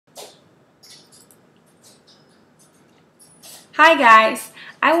Hi guys,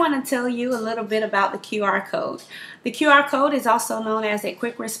 I want to tell you a little bit about the QR code. The QR code is also known as a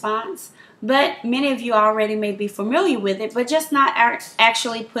quick response, but many of you already may be familiar with it, but just not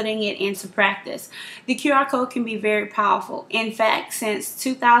actually putting it into practice. The QR code can be very powerful. In fact, since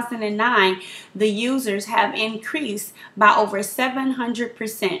 2009, the users have increased by over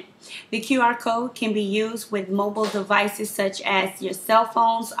 700%. The QR code can be used with mobile devices such as your cell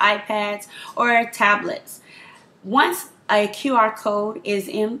phones, iPads, or tablets. Once a QR code is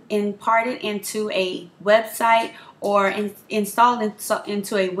imparted into a website or installed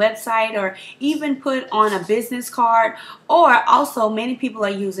into a website or even put on a business card, or also many people are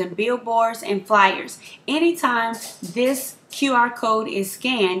using billboards and flyers. Anytime this QR code is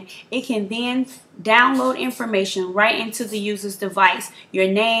scanned, it can then download information right into the user's device. Your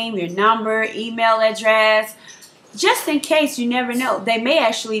name, your number, email address. Just in case, you never know, they may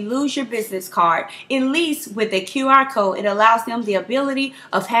actually lose your business card. At least with a QR code, it allows them the ability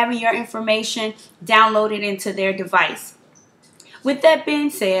of having your information downloaded into their device. With that being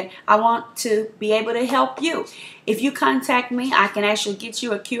said, I want to be able to help you. If you contact me, I can actually get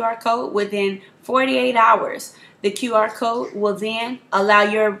you a QR code within 48 hours. The QR code will then allow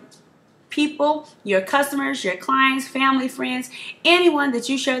your people, your customers, your clients, family, friends, anyone that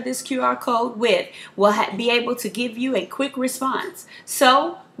you share this QR code with will be able to give you a quick response.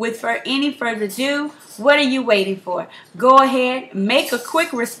 So, without any further ado, what are you waiting for? Go ahead, make a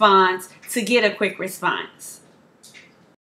quick response to get a quick response.